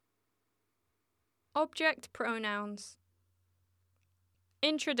Object pronouns.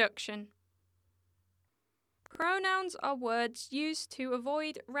 Introduction. Pronouns are words used to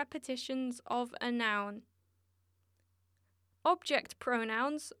avoid repetitions of a noun. Object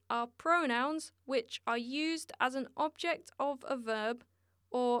pronouns are pronouns which are used as an object of a verb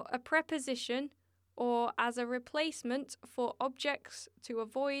or a preposition or as a replacement for objects to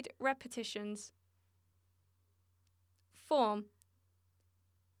avoid repetitions. Form.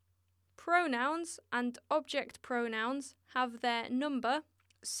 Pronouns and object pronouns have their number,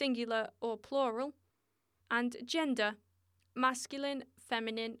 singular or plural, and gender, masculine,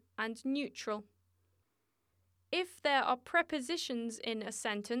 feminine, and neutral. If there are prepositions in a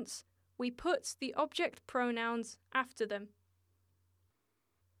sentence, we put the object pronouns after them.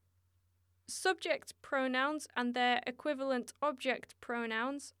 Subject pronouns and their equivalent object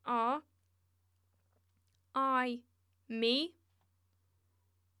pronouns are I, me,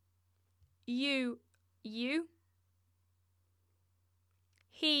 you,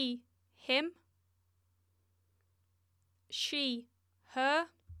 he, him, she, her,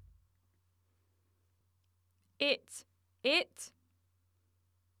 it,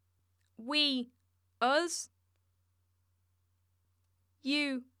 we, us,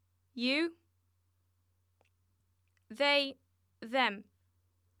 you, they, them.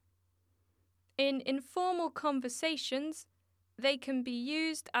 In informal conversations, they can be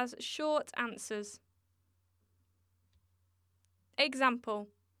used as short answers. Example: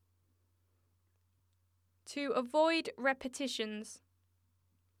 to avoid repetitions.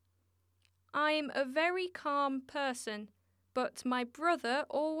 I'm a very calm person, but my brother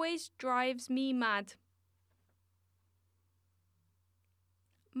always drives me mad.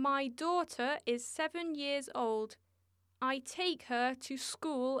 My daughter is 7 years old. I take her to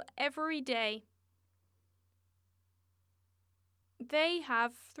school every day. They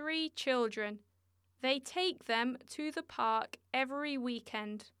have 3 children. They take them to the park every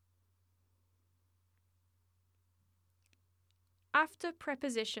weekend. After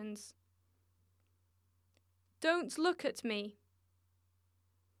prepositions. Don't look at me.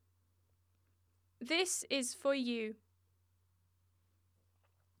 This is for you.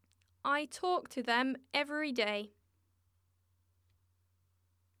 I talk to them every day.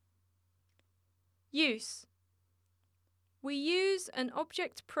 Use. We use an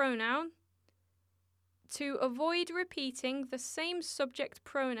object pronoun to avoid repeating the same subject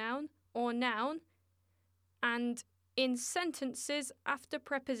pronoun or noun and in sentences after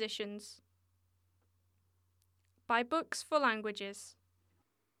prepositions. By Books for Languages.